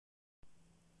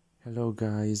Hello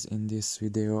guys, in this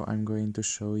video I'm going to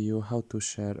show you how to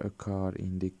share a car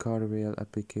in the Carwale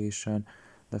application.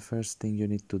 The first thing you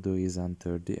need to do is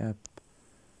enter the app.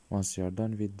 Once you are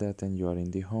done with that and you are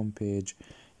in the home page,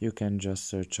 you can just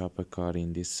search up a car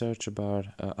in the search bar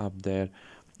up there,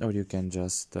 or you can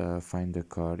just find the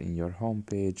car in your home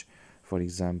page, for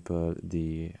example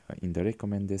in the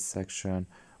recommended section,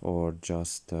 or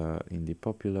just in the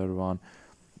popular one.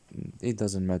 It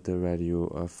doesn't matter where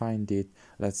you find it.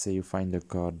 Let's say you find a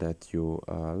car that you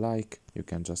like, you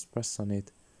can just press on it,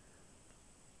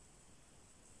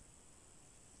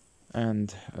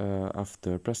 and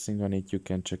after pressing on it you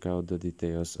can check out the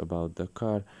details about the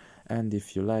car, and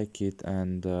if you like it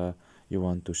and you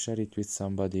want to share it with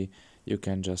somebody, you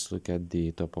can just look at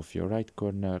the top of your right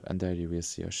corner and there you will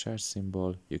see a share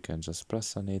symbol. You can just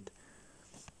press on it,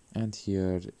 and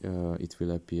here it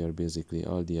will appear basically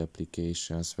all the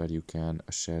applications where you can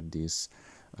share this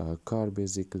car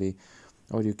basically,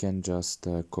 or you can just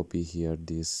copy here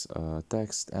this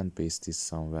text and paste it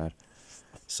somewhere.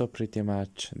 So pretty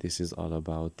much this is all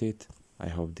about it. I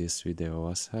hope this video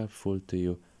was helpful to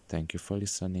you. Thank you for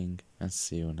listening and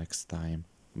see you next time.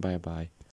 Bye bye.